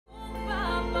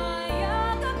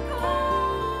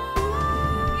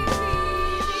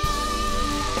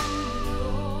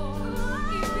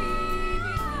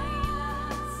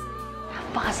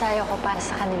nagsasayo ko para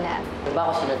sa kanila. Di ba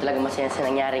ako sino talaga masaya sa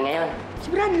nangyari ngayon? Si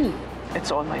Bradley!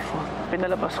 It's all my fault.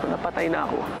 Pinalabas ko na patay na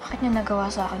ako. Bakit niya nagawa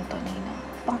sa akin to, Nina?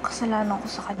 Pangkasalanan ko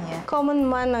sa kanya. Common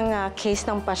man ang case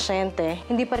ng pasyente,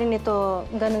 hindi pa rin ito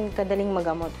ganun kadaling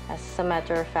magamot. As a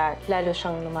matter of fact, lalo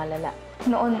siyang lumalala.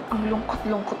 Noon, ang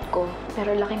lungkot-lungkot ko.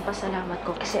 Pero laking pasalamat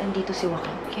ko kasi andito si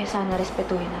Joaquin. Kaya sana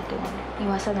respetuhin natin.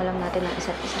 Iwasan na lang natin ang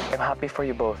isa't isa. I'm happy for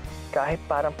you both. Kahit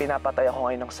parang pinapatay ako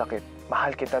ngayon ng sakit,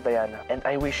 mahal kita, Diana. And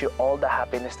I wish you all the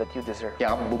happiness that you deserve.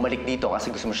 Kaya ako bumalik dito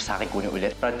kasi gusto mo siya sa akin kunin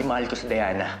ulit. Para di mahal ko si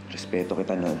Diana. Respeto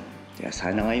kita nun. Kaya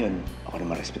sana ngayon, ako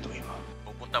naman respetuhin mo.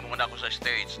 Pupunta muna ako sa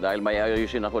States dahil may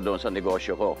ayusin ako doon sa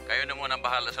negosyo ko. Kayo na muna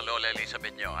bahala sa Lola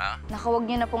Elizabeth niyo, ha? Naku, huwag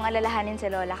niyo na pong alalahanin si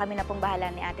Lola. Kami na pong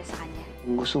bahala ni ate sa kanya.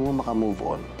 Kung gusto mo makamove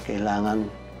on, kailangan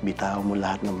bitaw mo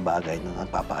lahat ng bagay na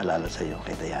nagpapaalala sa iyo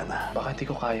kay Diana. Baka hindi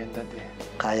ko kaya, Dad eh.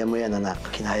 Kaya mo yan, anak.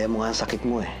 Kinaya mo nga ang sakit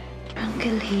mo eh.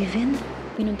 Uncle Haven?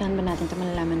 Pinuntahan ba natin ito?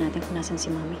 Malalaman natin kung nasan si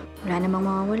Mami. Wala namang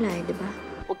mawawala eh, di ba?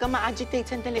 Huwag ka ma-agitate.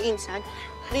 Sandali, Insan.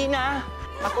 Rina!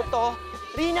 Ako to.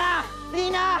 Rina!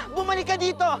 Rina! Bumalik ka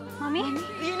dito! Mami?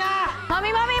 Rina! Mami!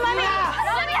 Mami! Mami! Rina! Ano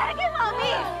nangyari kay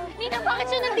Mami? Nina, bakit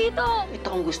siya nandito? Ito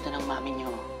ang gusto ng mami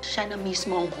niyo. Siya na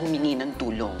mismo ang humingi ng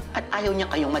tulong. At ayaw niya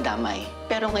kayong madamay.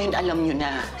 Pero ngayon alam niyo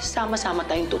na, sama-sama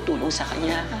tayong tutulong sa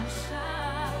kanya.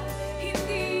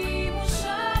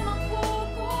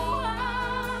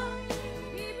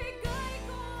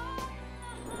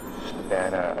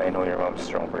 Diana, I know your mom's a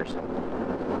strong person.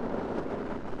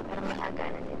 Parang malaga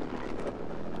na nila.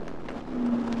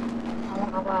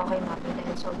 Awa-awa ako kay Mami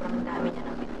dahil sobrang dami niya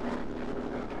ng pinuntahan.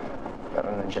 Pero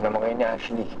nandiyan naman kayo ni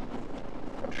Ashley.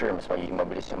 I'm sure mas magiging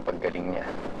mabilis yung paggaling niya.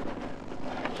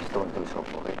 Just don't do so,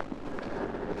 okay?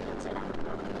 Salamat.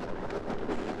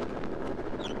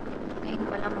 Ngayon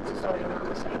pala magsasorry na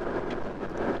ako sa'yo.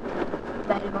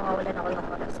 Dahil mawawalan ako ng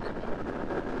oras sa akin.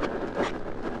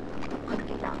 Kung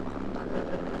kailangan mo kang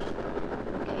mag-ibig.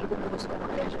 Kaya ibubuhos ko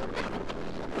mag-leisure.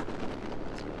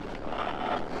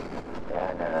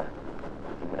 Diana,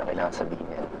 hindi mo na kailangan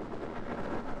sabihin yan.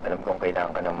 Alam kong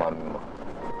kailangan ka ng mami mo.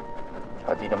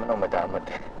 Tsaka di naman ako madamot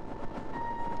eh.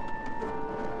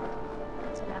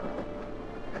 Salamat.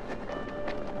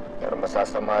 Pero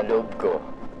masasama loob ko.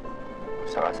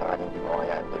 Saka-sakaling hindi mo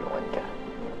kaya tulungan ka.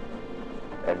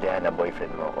 Dahil Diana,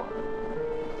 boyfriend mo ako.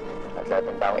 At lahat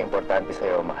ng taong importante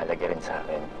sa'yo, mahalaga rin sa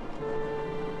akin.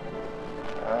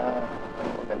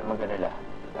 Huwag ka na mag-alala.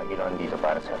 Lagi lang dito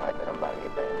para sa kahit anong bagay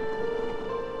pa yun.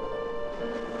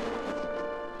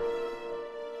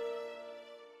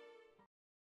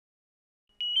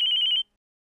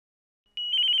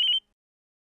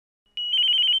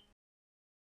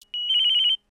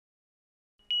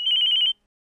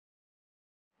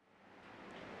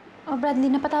 Oh,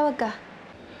 Bradley, napatawag ka.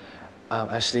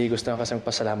 Ashley, gusto ko kasi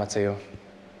magpasalamat sa'yo.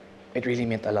 It really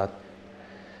meant a lot.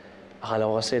 Akala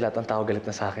ko kasi lahat ng tao galit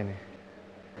na sa akin eh.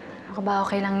 Ako ba,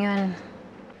 okay lang yun.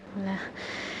 Wala.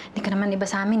 Hindi ka naman iba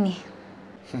sa amin eh.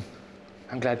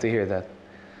 I'm glad to hear that.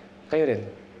 Kayo rin.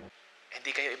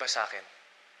 Hindi kayo iba sa akin.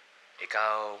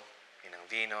 Ikaw, Ninang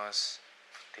Venus,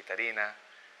 Tita Rina.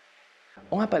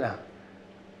 O nga pala,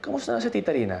 kamusta na si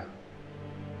Tita Rina?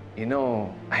 You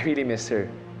know, I really miss her.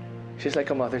 She's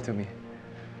like a mother to me.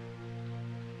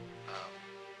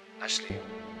 Ashley,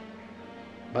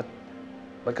 ba't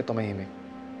ka tumahimik?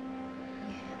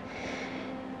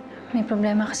 May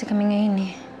problema kasi kami ngayon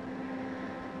eh.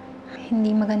 Hindi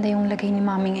maganda yung lagay ni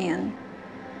Mami ngayon.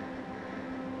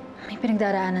 May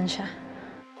pinagdaraanan siya.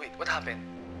 Wait, what happened?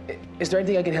 Is there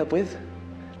anything I can help with?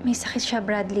 May sakit siya,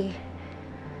 Bradley.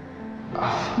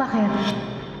 Bakit?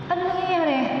 Ano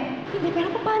nangyayari? Hindi,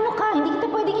 pero paano ka? Hindi kita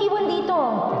pwedeng iwan dito.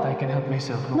 But I can help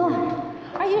myself. No.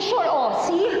 Are you sure? Oh,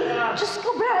 see? Diyos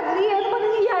ko, Bradley. Ano ba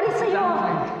nangyayari sa'yo?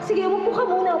 Sige, umupo ka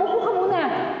muna. Umupo ka muna.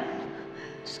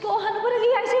 Diyos ko, ano ba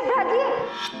nangyayari sa'yo, Bradley?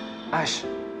 Ash,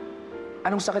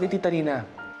 anong sakit ni Tita Rina?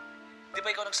 Di ba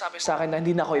ikaw nagsabi sa akin na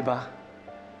hindi na ako iba?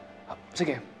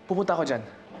 Sige, pupunta ako dyan.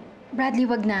 Bradley,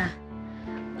 wag na.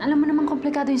 Alam mo namang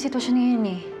komplikado yung sitwasyon ngayon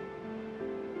eh.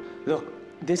 Look,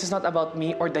 this is not about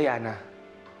me or Diana.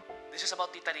 This is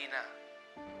about Tita Rina.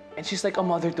 And she's like a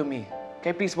mother to me.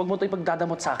 Kaya please, wag mo ito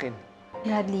ipagdadamot sa akin.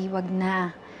 Bradley, wag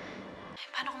na.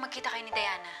 Paano kung magkita kayo ni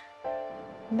Diana?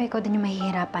 Ba, ikaw din yung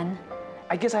mahihirapan?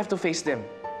 I guess I have to face them.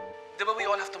 Di ba we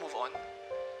all have to move on?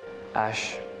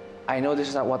 Ash, I know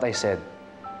this is not what I said.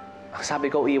 Ang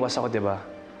sabi ko, iiwas ako, di ba?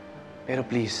 Pero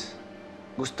please,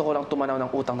 gusto ko lang tumanaw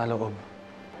ng utang na loob.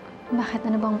 Bakit?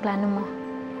 Ano bang plano mo?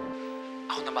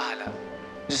 Ako na bahala.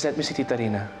 Just let me see Tita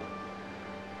Rina.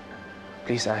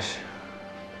 Please, Ash.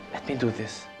 Let me do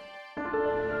this.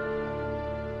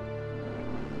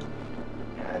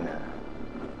 Yana,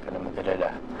 huwag ka na mag-alala.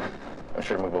 I'm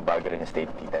sure magbabago rin yung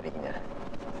state ni Tita Rina.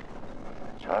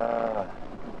 Tsaka,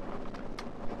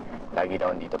 lagi na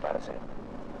ako dito para sa'yo.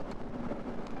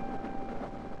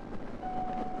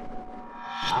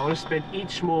 I will spend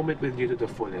each moment with you to the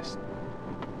fullest.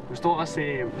 Gusto ko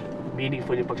kasi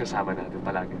meaningful yung pagsasama natin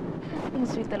palagi. Ang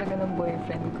sweet talaga ng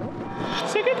boyfriend ko.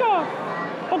 Sige ka!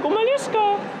 Pag umalis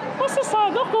ka,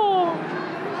 masasada ko!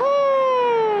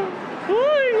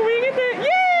 Uy! Humingit eh!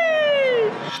 Yay!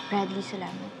 Bradley,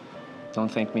 salamat. Don't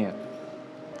thank me yet.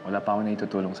 Wala pa ako na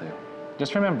itutulong sa'yo.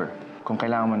 Just remember, kung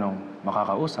kailangan mo nung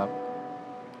makakausap,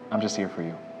 I'm just here for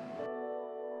you.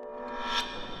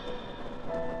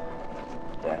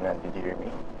 Diana, did you hear me?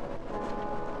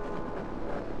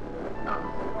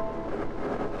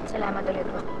 Salamat ulit,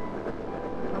 Rocky.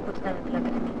 Mabuti na talaga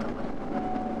nandito ako.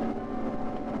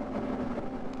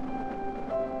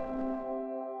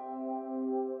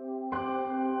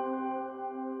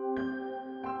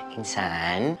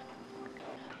 Insan,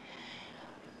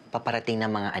 paparating ng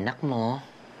mga anak mo.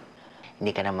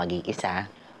 Hindi ka na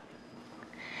mag-iisa.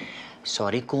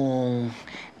 Sorry kung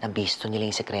nabisto nila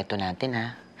yung sekreto natin, ha?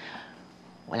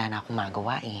 Wala na akong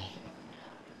magawa, eh.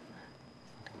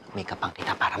 Make-upan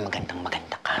kita para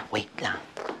magandang-maganda ka. Wait lang.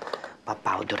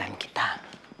 Papowderan kita.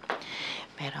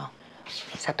 Pero,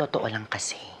 sa totoo lang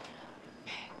kasi,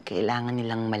 kailangan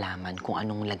nilang malaman kung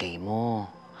anong lagay mo.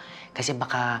 Kasi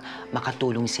baka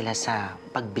makatulong sila sa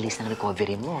pagbilis ng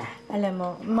recovery mo. Alam mo,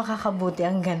 makakabuti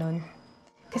ang ganun.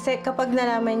 Kasi kapag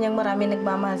nalaman niyang marami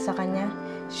nagmamahal sa kanya,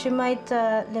 she might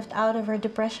lift out of her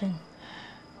depression.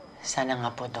 Sana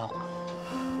nga po, Doc.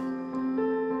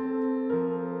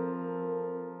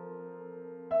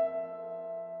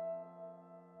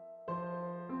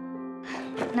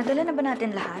 Nadala na ba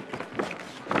natin lahat?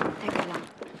 Teka lang.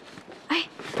 Ay!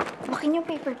 Bakin yung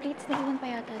paper plates. Naiwan pa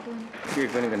yata dun.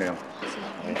 Sige, ganun ka na lang. Sige.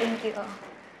 Thank you, oh.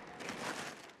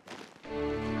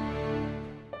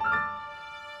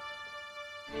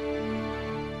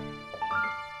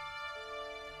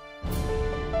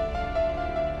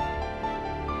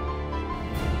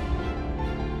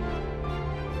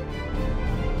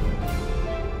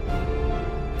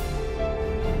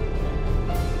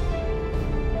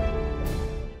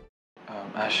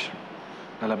 Ash,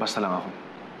 lalabas na lang ako.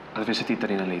 I'll visit Tita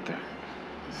Rina later.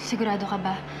 Sigurado ka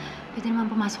ba? Pwede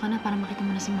naman pumasok ka na para makita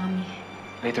mo na si Mommy.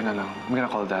 Later na lang. I'm gonna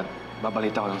call Dad.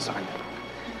 Babalita ko lang sa kanya.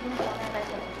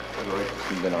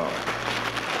 Sige na ako.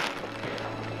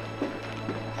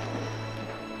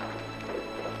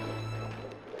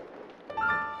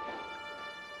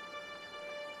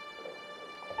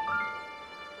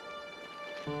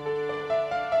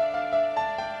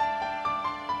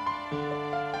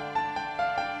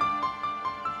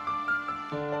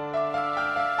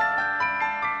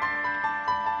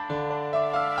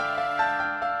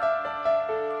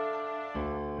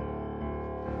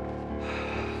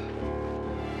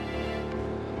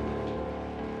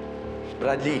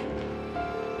 Bradley!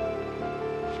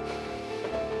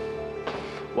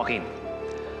 Joaquin,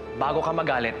 bago ka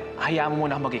magalit, hayaan mo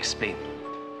muna ako mag-explain.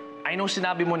 I know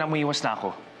sinabi mo na muiwas na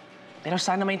ako. Pero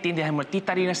sana maintindihan mo,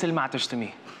 Tita Rina still matters to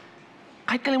me.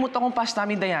 Kahit kalimutan kong past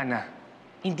namin, Diana,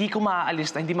 hindi ko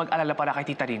maaalis na hindi mag-alala para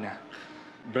kay Tita Rina.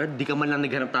 Brad, di ka man lang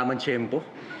naghanap tamang tiyempo.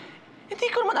 Hindi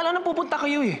ko naman alam na pupunta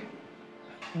kayo eh.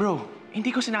 Bro,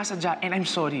 hindi ko sinasadya and I'm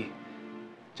sorry.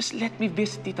 Just let me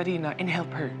visit Tita Rina and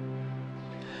help her.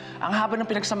 Ang haba ng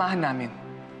pinagsamahan namin.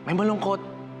 May malungkot,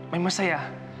 may masaya.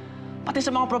 Pati sa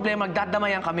mga problema,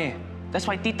 nagdadamayan kami. That's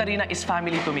why Tita Rina is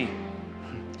family to me.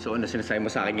 So ano sinasabi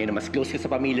mo sa akin ngayon na mas close ka sa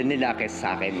pamilya nila kaysa sa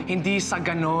akin? Hindi sa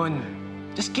ganon.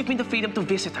 Just give me the freedom to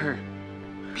visit her.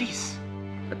 Please.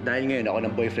 At dahil ngayon ako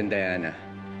ng boyfriend Diana,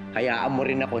 hayaan mo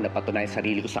rin ako na patunayan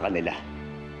sarili ko sa kanila.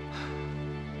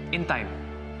 In time,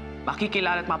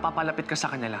 makikilala at mapapalapit ka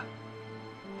sa kanila.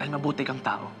 Dahil mabuti kang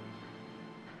tao.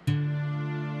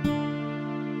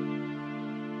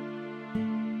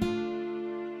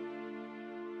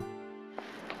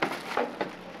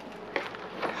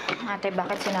 Ate,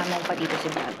 bakit sinama mo pa dito si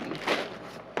Barbie?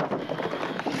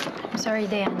 I'm sorry,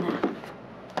 Diana.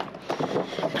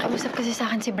 Nakausap kasi sa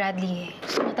akin si Bradley.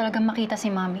 Gusto na talagang makita si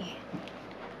Mommy.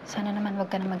 Sana naman wag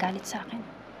ka na magalit sa akin.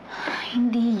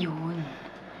 Hindi yun.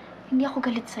 Hindi ako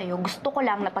galit sa'yo. Gusto ko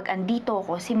lang na pag andito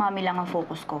ako, si Mommy lang ang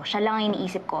focus ko. Siya lang ang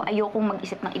iniisip ko. Ayokong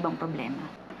mag-isip ng ibang problema.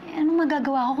 Eh, anong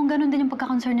magagawa ko kung ganun din yung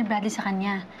pagka-concern ni Bradley sa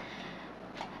kanya?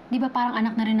 Di ba parang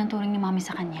anak na rin ang turing ni Mommy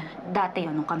sa kanya? Dati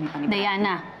yun, nung kami pa ni Bradley.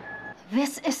 Diana,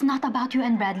 this is not about you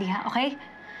and Bradley, ha? Okay?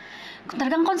 Kung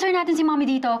talagang concern natin si Mommy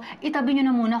dito, itabi niyo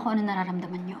na muna kung ano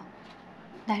nararamdaman niyo.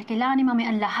 Dahil kailangan ni Mommy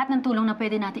ang lahat ng tulong na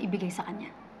pwede natin ibigay sa kanya.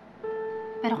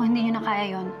 Pero kung hindi niyo na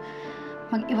kaya yon,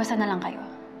 mag-iwasan na lang kayo.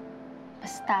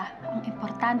 Basta, ang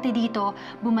importante dito,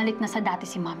 bumalik na sa dati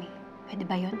si Mommy. Pwede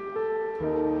ba yun?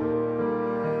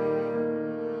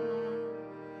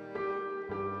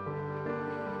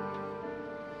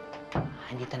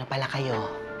 Andito na pala kayo.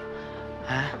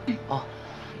 Ha? Oh.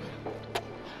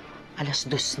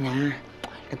 2:00 na.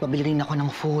 Nagpabili rin ako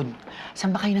ng food.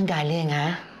 Saan ba kayo nang galing, ha?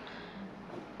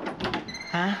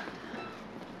 Ha?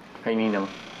 Hi, Ninang.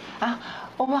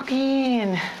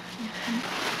 Joaquin!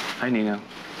 Hi, Ninang.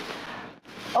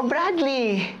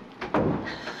 Bradley!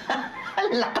 Ang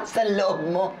lakas ng loob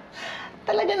mo.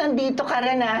 Talaga nandito ka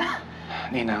rin, ha?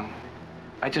 Ninang,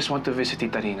 I just want to visit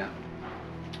Tita Rina.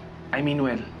 I mean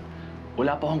well.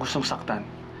 Wala pa akong gustong saktan.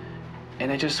 And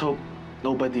I just hope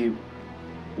nobody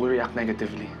will react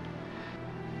negatively.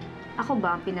 Ako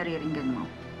ba ang pinariringgan mo?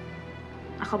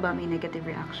 Ako ba may negative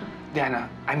reaction? Diana,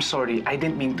 I'm sorry. I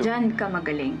didn't mean to. Diyan ka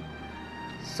magaling.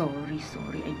 Sorry.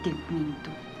 I didn't mean to.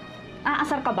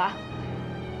 Aasar ka ba?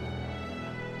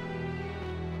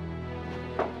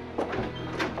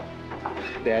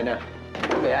 Diana,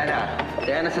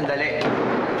 sandali.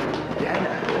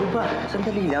 Diana, ano ba?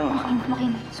 Sandali lang.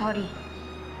 Makin, sorry.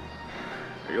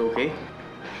 Are you okay?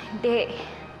 Hindi.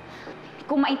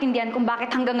 Kung maintindihan kung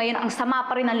bakit hanggang ngayon ang sama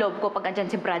pa rin ang loob ko pag andyan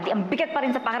si Bradley. Ang bigat pa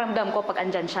rin sa pakiramdam ko pag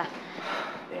andyan siya.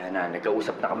 Diana,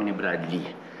 nagkausap na kami ni Bradley.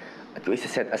 At kung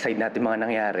isa-set aside natin mga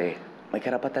nangyari, may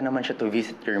karapatan naman siya to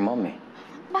visit your mom eh.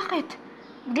 Bakit?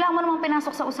 Bigla mo namang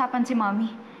pinasok sa usapan si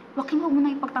Mommy. Joaquin, huwag mo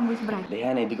na ipagtanggol si Bradley.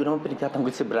 Diana, hindi ko naman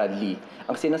pinagtatanggol si Bradley.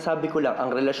 Ang sinasabi ko lang,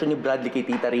 ang relasyon ni Bradley kay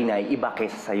Tita Rina ay iba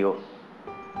kaysa sa'yo.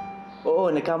 Oo,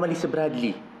 nagkamali si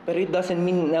Bradley. Pero it doesn't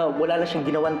mean na wala na siyang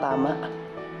ginawang tama.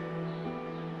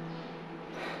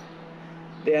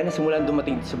 Diana, simulan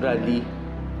dumating si Bradley,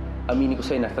 aminin ko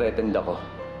sa'yo na threatened ako.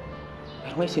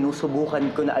 Pero ngayon, sinusubukan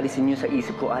ko na alisin yun sa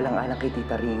isip ko alang-alang kay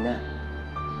Tita Rina.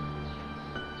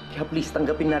 Kaya please,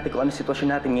 tanggapin natin kung ano sitwasyon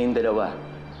natin ngayon dalawa.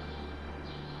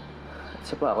 At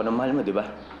isa pa, ako na mahal mo, di ba?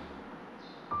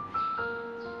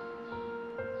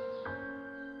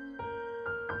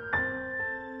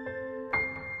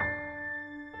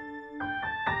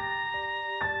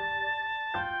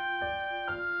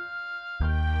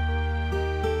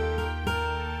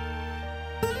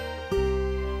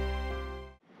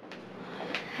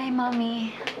 Hi,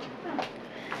 Mommy.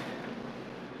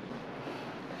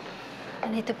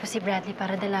 Nandito po si Bradley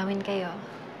para dalawin kayo.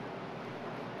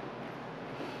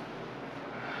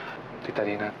 Tita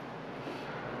Rina,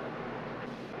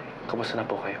 kamusta na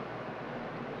po kayo?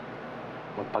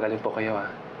 Magpagaling po kayo, ha?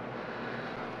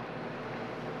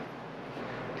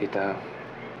 Tita,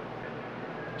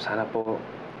 sana po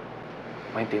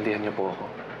maintindihan niyo po ako.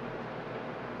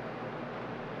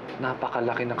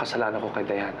 Napakalaki ng kasalanan ko kay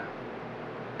Diana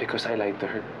because I lied to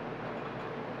her.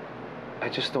 I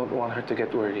just don't want her to get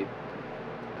worried.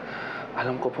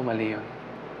 Alam ko po mali yun.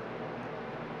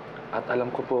 At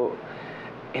alam ko po,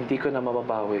 hindi ko na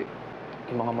mababawi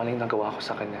yung mga maling nagawa ko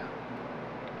sa kanya.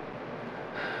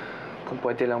 Kung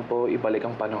pwede lang po, ibalik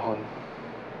ang panahon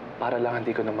para lang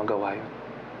hindi ko na magawa yun.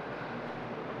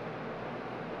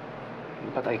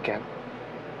 But I can't.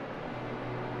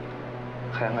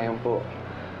 Kaya ngayon po,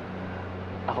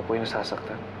 ako po yung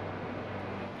sasaktan.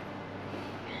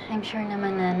 I'm sure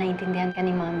naman na naintindihan ka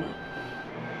ni Mommy.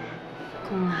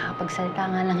 Kung nakakapagsalita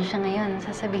nga lang siya ngayon,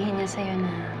 sasabihin niya sa'yo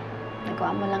na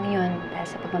nagawa mo lang yun dahil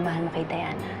sa pagmamahal mo kay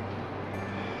Diana.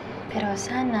 Pero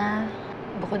sana,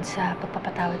 bukod sa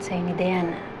pagpapatawad sa'yo ni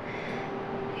Diana,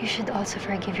 you should also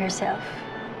forgive yourself.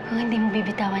 Kung hindi mo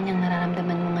bibitawan yung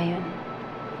nararamdaman mo ngayon,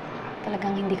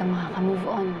 talagang hindi ka makaka-move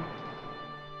on.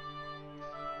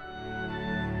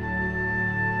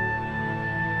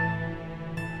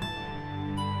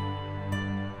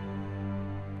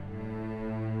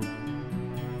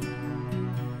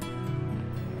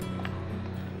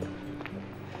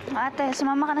 Ate,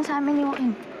 sumama ka na sa amin ni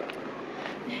Joaquin.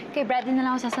 Kay Bradley na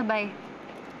lang ako sasabay.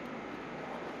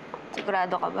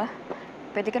 Sigurado ka ba?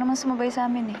 Pwede ka naman sumabay sa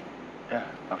amin eh. Yeah,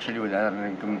 actually wala na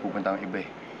rin kami pupunta ang iba eh.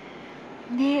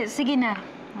 Hindi, sige na.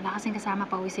 Wala kasing kasama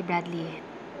pa uwi si Bradley.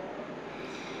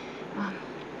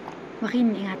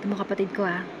 Joaquin, ingatan mo kapatid ko,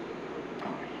 ha?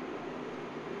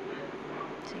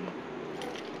 Sige.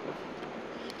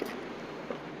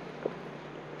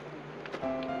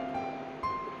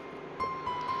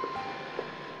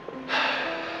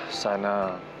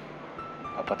 Sana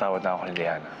mapatawad na ako ni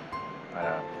Diana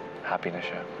para happy na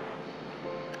siya.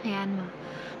 Ayan mo.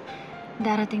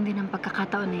 Darating din ang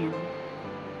pagkakataon na yan.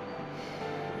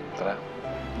 Tara.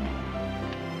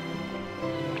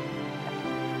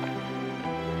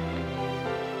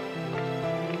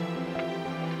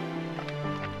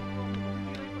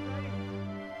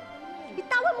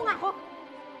 Bitawan mo nga ako!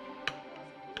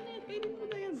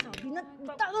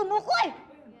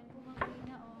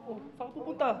 ka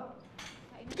pupunta?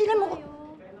 Tingnan mo!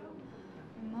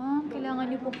 Ma'am, kailangan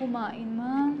niyo po kumain,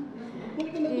 ma'am.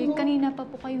 Eh, kanina pa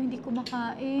po kayo hindi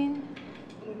kumakain.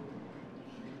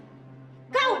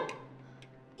 Ikaw!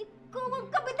 Ikaw ang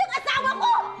kabit ng asawa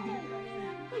ko!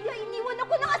 Kaya iniwan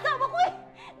ako ng asawa ko eh!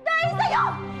 Dahil sa'yo!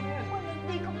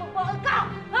 Malandi ka babae ka!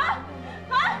 Ha?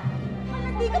 Ha?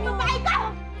 Malandi ka babae ka!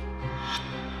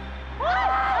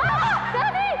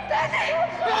 Daddy! Daddy!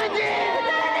 Daddy! Daddy!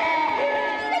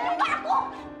 Tingnan niyo ba ako?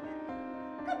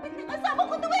 Kabit ng asawa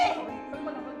ko to eh!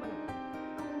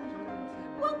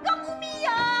 Huwag kang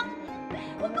umiyak!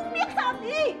 Huwag kang umiyak,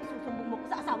 sabi! Susumbong mo ko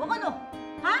sa asawa ko, no?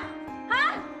 Ha? Ha?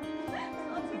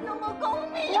 Sabi na huwag kang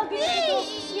umiyak eh!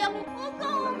 Iiyak! Huwag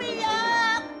kang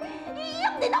umiyak!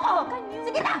 Iiyak din ako!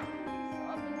 Sige na!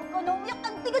 Sabi huwag ka na umiyak!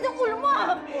 Ang tigas yung ulo mo! Ha?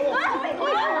 Ang tigas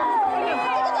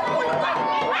yung ulo mo!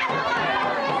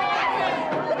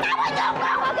 Bitawan niyo ako!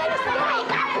 Huwag kayo sa bahay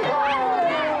ka!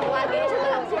 Huwag kayo sa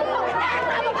bahay ka!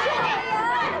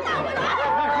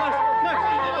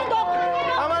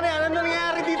 Tama na yan! Ano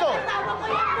nangyayari dito?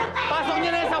 Pasok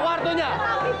niyo na yan sa kwarto niya!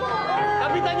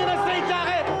 Kapitan niyo ng straight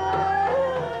jacket!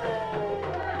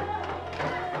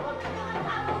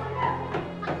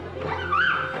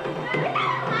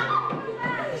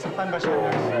 Saan ba siya?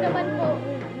 Naman po.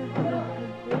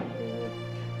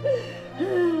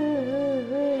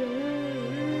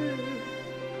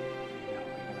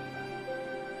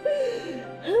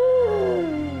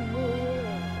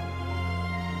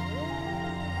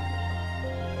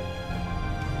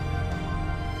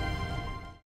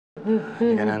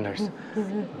 Halika na, nurse.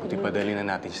 Buti padali na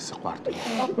natin siya sa kwarto niya.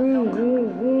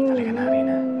 Halika na,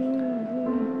 Rina.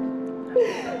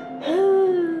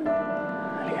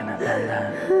 Halika na,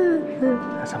 dahan-dahan.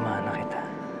 Nasamahan na kita.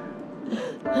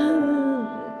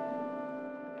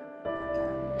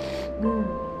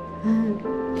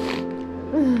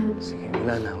 Sige,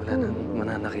 wala na.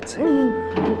 Mananakit sa'yo.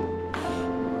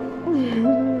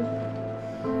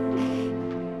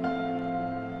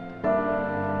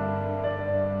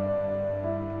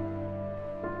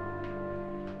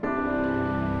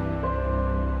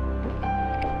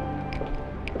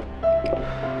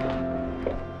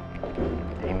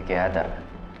 Tahimik ka yata.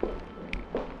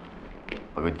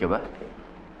 Pagod ka ba?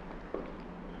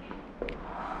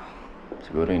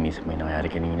 Siguro inisip mo yung nangyari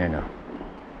kanina, no?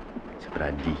 Sa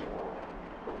Bradley.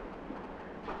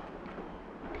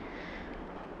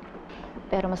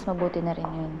 Pero mas mabuti na rin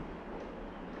yun.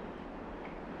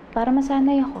 Para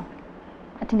masanay ako.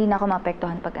 At hindi na ako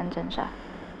maapektuhan pag andyan siya.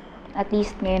 At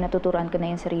least ngayon natuturuan ko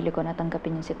na yung sarili ko na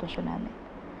tanggapin yung sitwasyon namin.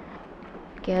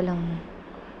 Kaya lang,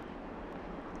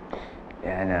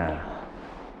 Yana,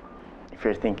 if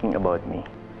you're thinking about me,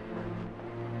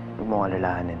 huwag mong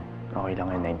alalahanin. Okay lang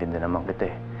yun, naintindihan naman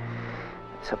kita eh.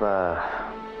 Isa pa,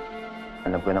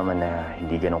 alam ko naman na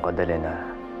hindi ganun kadali na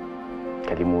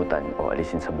kalimutan o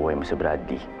alisin sa buhay mo si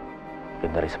Bradley.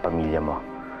 Yun na rin sa pamilya mo.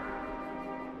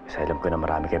 Kasi alam ko na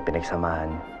marami kayong pinagsamahan.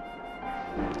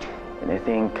 And I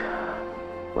think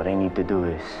what I need to do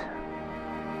is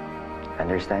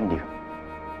understand you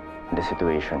in the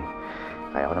situation.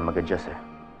 Kaya ko na mag-adjust eh.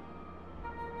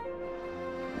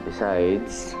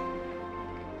 Besides,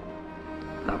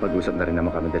 nakapag-usap na rin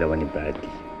naman kami dalawa ni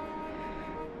Bradley.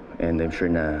 And I'm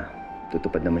sure na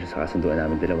tutupad naman siya sa kasunduan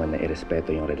namin dalawa na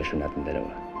irespeto yung relasyon natin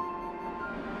dalawa.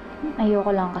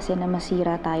 ayoko lang kasi na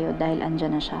masira tayo dahil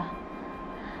andyan na siya.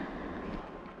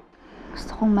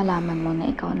 Gusto kong malaman mo na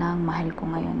ikaw na ang mahal ko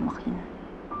ngayon, Joaquin.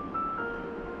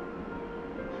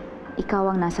 Ikaw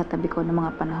ang nasa tabi ko ng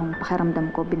mga panahong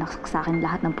pakiramdam ko binaksak sa akin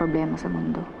lahat ng problema sa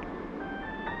mundo.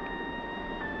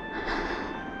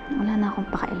 Wala na akong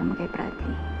pakialam kay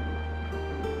Bradley.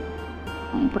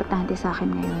 Ang importante sa akin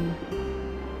ngayon,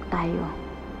 tayo.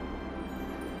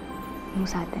 Yung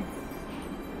sa atin.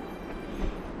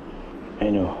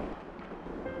 I know.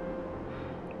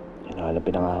 Yan ang alam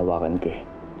pinangahawakan ko eh.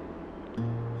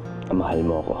 Ang mahal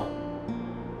mo ako.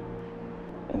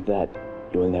 And that,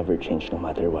 you will never change no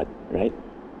matter what, right?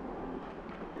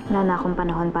 Wala na akong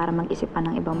panahon para mag-isip pa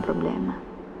ng ibang problema.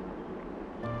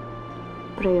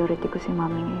 Priority ko si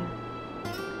Mami ngayon.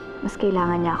 Mas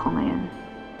kailangan niya ako ngayon.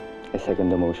 I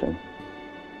second the motion.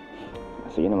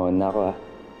 Sige na, mauna na ako ha.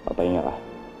 Papahinga ka.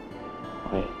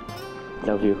 Okay.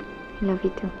 Love you. Love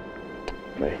you too.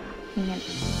 Bye. Ingat.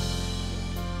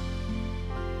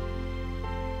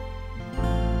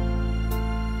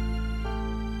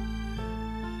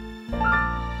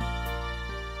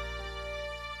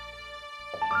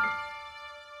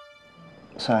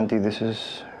 Santi, this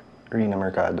is Rina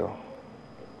Mercado.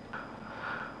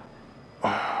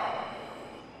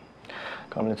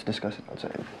 Come, let's discuss it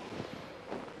outside.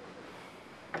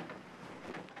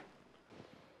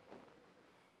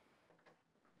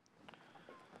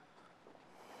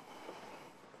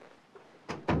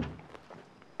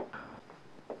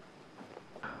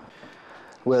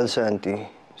 Well, Santi,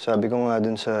 sabi ko nga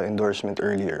dun sa endorsement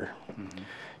earlier,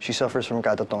 she suffers from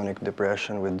catatonic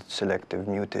depression with selective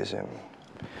mutism.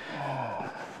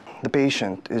 The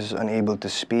patient is unable to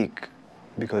speak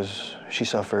because she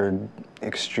suffered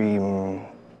extreme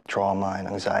trauma and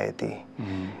anxiety.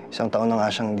 Isang taon na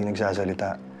nga siyang hindi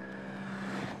nagsasalita.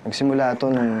 Nagsimula ito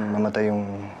nung namatay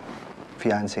yung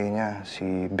fiancé niya,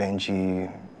 si Benjie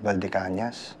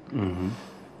Valdecanias.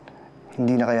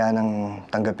 Hindi na kaya nang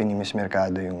tanggapin ni Miss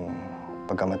Mercado yung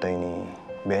pagkamatay ni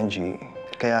Benjie.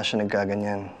 Kaya siya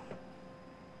nagkaganyan.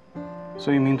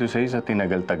 So you mean to say, sa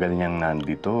tinagal-tagal niyang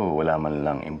nandito, wala man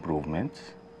lang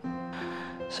improvements?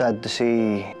 Sad to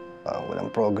say,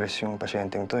 walang progress yung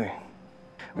pasyenteng to eh.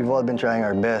 We've all been trying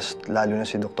our best, lalo na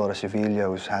si Dr. Sevilla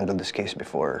who's handled this case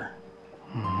before.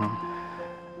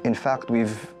 In fact,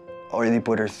 we've already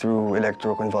put her through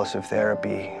electroconvulsive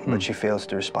therapy, but she fails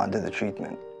to respond to the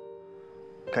treatment.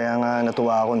 Kaya nga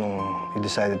natuwa ako nung you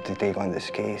decided to take on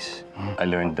this case. I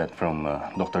learned that from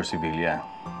Dr. Sevilla.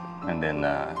 And then,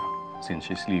 since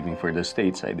she's leaving for the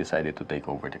States, I decided to take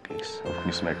over the case of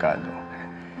Miss Mercado.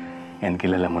 And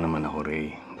kilala mo naman ako,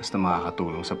 Ray. Basta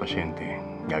makakatulong sa pasyente,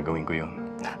 gagawin ko yun.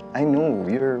 I know.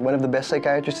 You're one of the best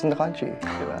psychiatrists in the country.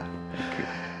 Diba? Thank you.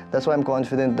 That's why I'm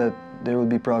confident that there will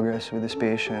be progress with this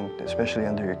patient, especially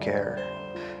under your care.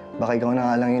 Baka ikaw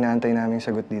na nga lang inaantay naming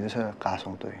sagot dito sa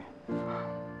kasong to eh.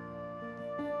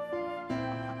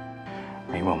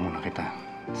 Naiwan muna kita.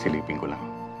 Silipin ko lang.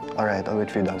 Alright, I'll wait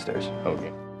for you downstairs.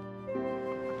 Okay.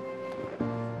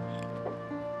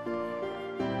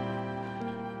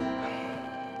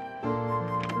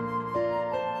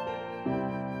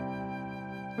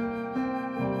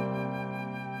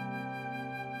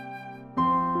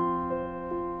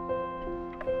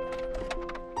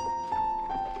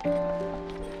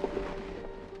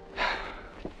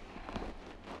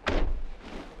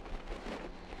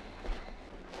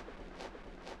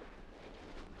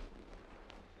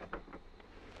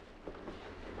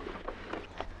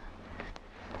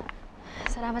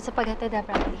 Salamat sa paghatid,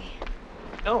 Bradley.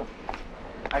 No.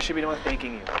 I should be the one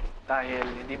thanking you. Dahil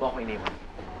hindi mo ako iniwan.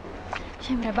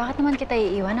 Siyempre, bakit naman kita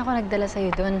iiwan? Ako nagdala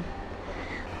sa'yo dun.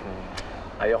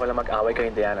 Ayoko lang mag-away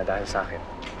kay Diana dahil sa akin.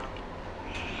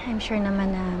 I'm sure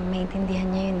naman na maintindihan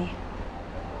niya yun eh.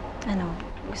 Ano,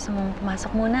 gusto mong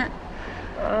pumasok muna?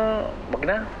 Wag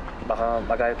na. Baka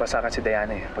magalit pa sa akin si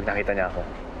Diana eh, pag nakita niya ako.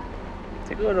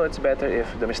 Siguro, it's better if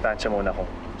dumistansya muna ako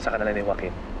sa kanila ni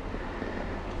Joaquin.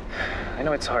 I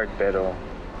know it's hard, pero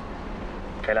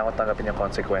kailangan ko tanggapin yung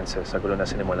consequences sa gulo na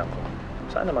sinimulan ko.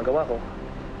 Sana magawa ko.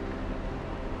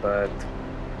 But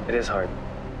it is hard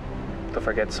to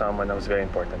forget someone that was very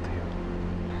important to you.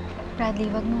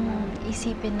 Bradley, wag mong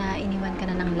isipin na iniwan ka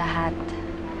na ng lahat.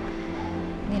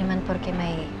 Hindi naman porke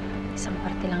may isang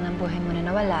parte lang ng buhay mo na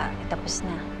nawala, tapos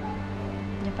na.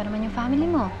 Diyan pa naman yung family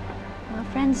mo, mga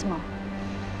friends mo.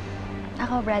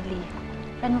 Ako, Bradley,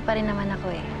 friend mo pa rin naman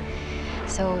ako eh.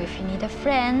 So, if you need a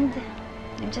friend,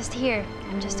 I'm just here.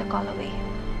 I'm just a call away.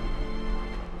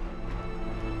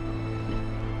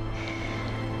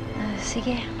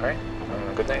 Sige. Alright.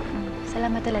 Good night.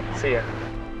 Salamat ulit. See ya.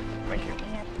 Thank you.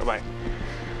 Ingat. Bye-bye.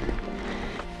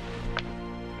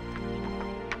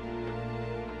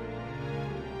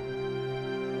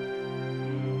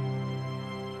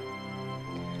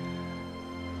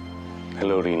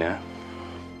 Hello, Rina.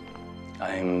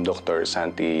 I'm Dr.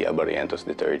 Santi Abarientos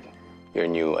III, your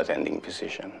new attending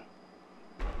physician.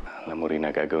 Alam mo,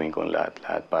 Rina, gagawin ko ang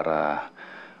lahat-lahat para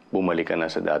bumalik ka na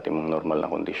sa dati mong normal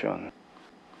na kondisyon.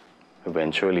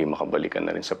 Eventually, makabalik ka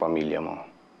na rin sa pamilya mo.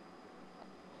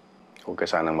 Huwag ka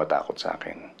sanang matakot sa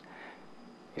akin.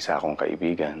 Isa akong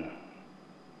kaibigan.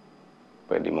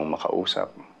 Pwede mong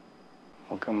makausap.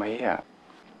 Huwag kang mahiya.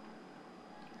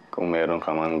 Kung meron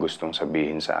ka man gustong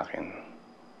sabihin sa akin,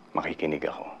 makikinig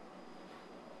ako.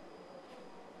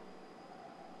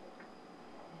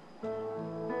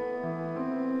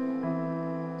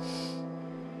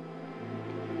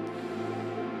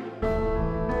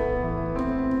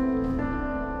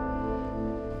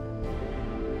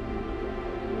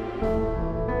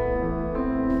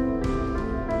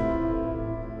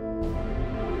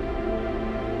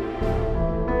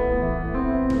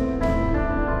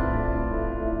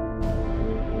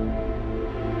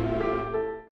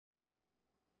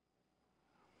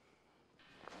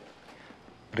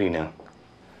 Rina,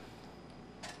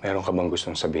 meron ka bang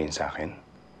gustong sabihin sa akin?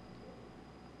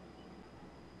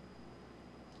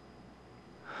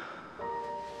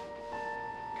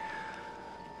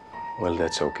 Well,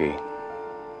 that's okay.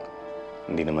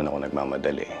 Hindi naman ako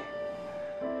nagmamadali.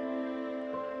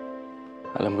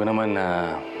 Alam ko naman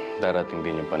na darating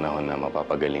din yung panahon na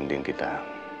mapapagaling din kita.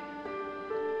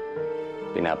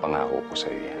 Pinapangako ko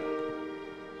sa'yo yan.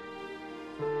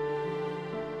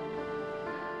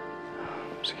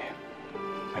 Sige,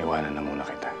 maiwanan na muna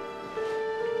kita.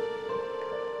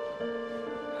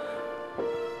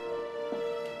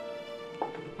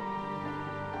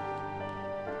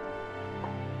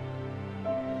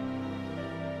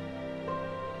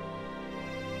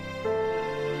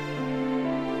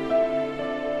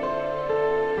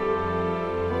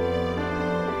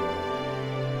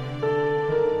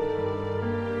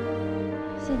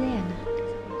 Si Diana.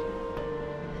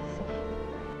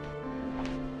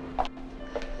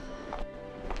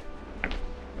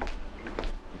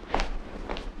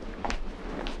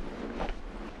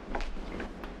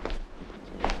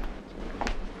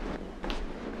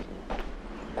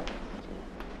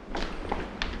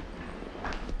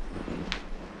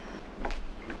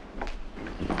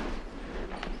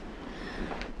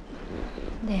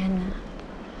 Diana.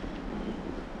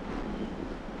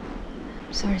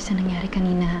 Sorry sa nangyari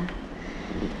kanina, ha?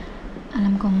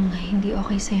 Alam kong hindi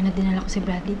okay sa'yo na dinala ko si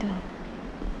Bradley doon.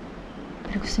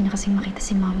 Pero gusto niya kasing makita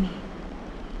si Mommy.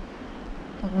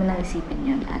 Huwag mo nang isipin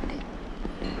yun, ate.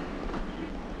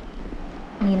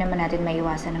 Hindi naman natin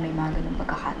maiwasan na may mga ganung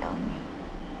pagkakataon eh.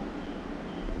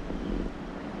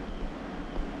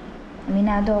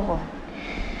 Aminado ako.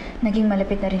 Naging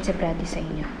malapit na rin si Bradley sa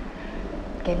inyo.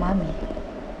 Kay Mommy.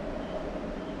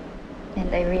 And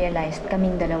I realized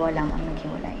kaming dalawa lang ang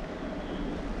naghiwalay.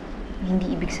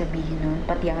 Hindi ibig sabihin nun,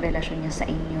 pati ang relasyon niya sa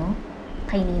inyo,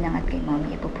 kay Ninang at kay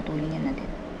Mommy, ipuputulin niya na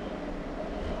din.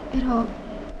 Pero,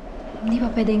 hindi ba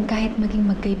pwedeng kahit maging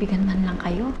magkaibigan man lang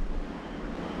kayo?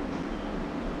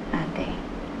 Ate,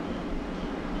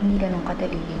 hindi ganun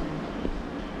kadali yun.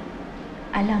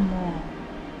 Alam mo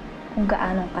kung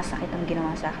gaano kasakit ang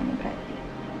ginawa sa akin ni Bradley.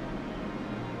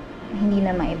 Hindi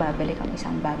na maibabalik ang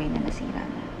isang bagay na nasira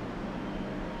na.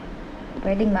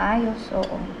 Pwedeng maayos,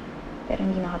 oo. Pero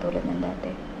hindi na katulad ng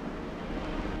dati.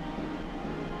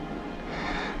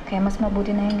 Kaya mas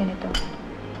mabuti na yung ganito.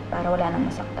 Para wala nang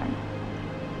masaktan.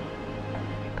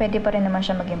 Pwede pa rin naman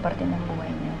siya maging parte ng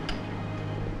buhay niyo.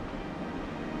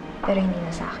 Pero hindi na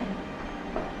sa akin.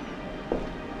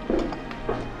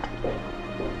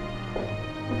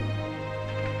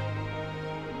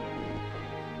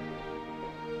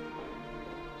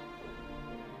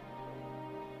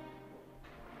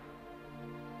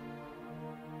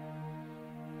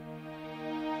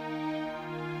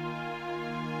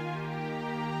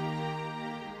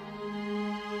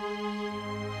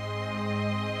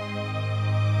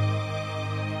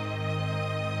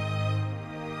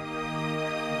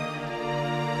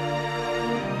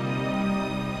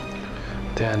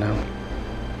 Diana,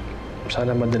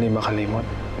 sana madali makalimot.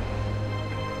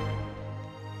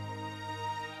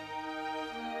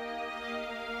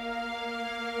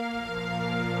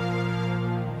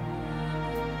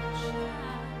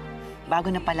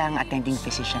 Bago na pala ang attending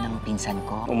physician ng pinsan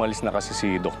ko. Umalis na kasi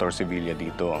si Dr. Sevilla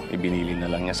dito. Ibinili na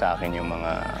lang niya sa akin yung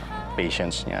mga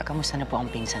patients niya. Kamusta na po ang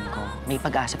pinsan ko? May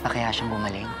pag-asa pa kaya siyang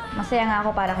gumaling? Masaya nga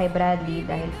ako para kay Bradley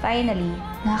dahil finally,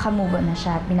 nakaka-move on na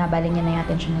siya at binabaling niya na yung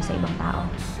atensyon niya sa ibang tao.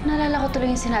 Naalala ko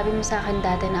tuloy yung sinabi mo sa akin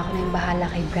dati na ako na yung bahala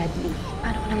kay Bradley.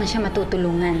 Paano ko naman siya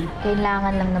matutulungan?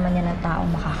 Kailangan lang naman niya ng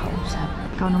taong makakausap.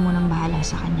 Ikaw na munang bahala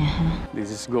sa kanya, ha?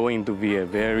 This is going to be a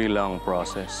very long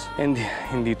process. And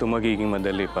hindi to magiging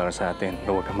madali para sa atin.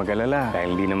 Pero huwag kang mag-alala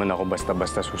dahil hindi naman ako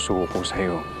basta-basta susuko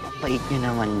sa'yo. Bait niyo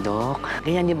naman, Dok.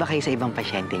 Ganyan niyo ba kayo sa ibang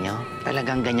pasyente niyo?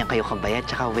 Talagang ganyan kayo kabayat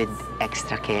tsaka with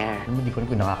extra care. Hindi ko rin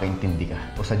kung nakakaintindi ka.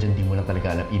 O sadyang di mo lang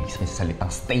talaga alam ibig sabihin sa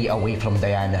salitang stay away from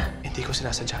Diana. Hindi ko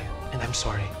sinasadya yun. And I'm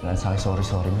sorry. Wala sa akin,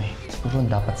 sorry mo eh. Siguro ang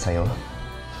dapat sa'yo.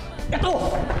 Ito!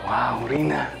 Wow,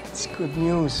 Rina. It's good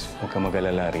news. Huwag ka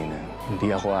mag-alala, Rina. Hindi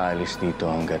ako aalis dito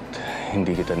hanggat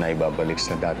hindi kita naibabalik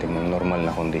sa dati mong normal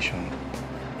na kondisyon.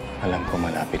 Alam ko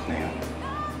malapit na yun.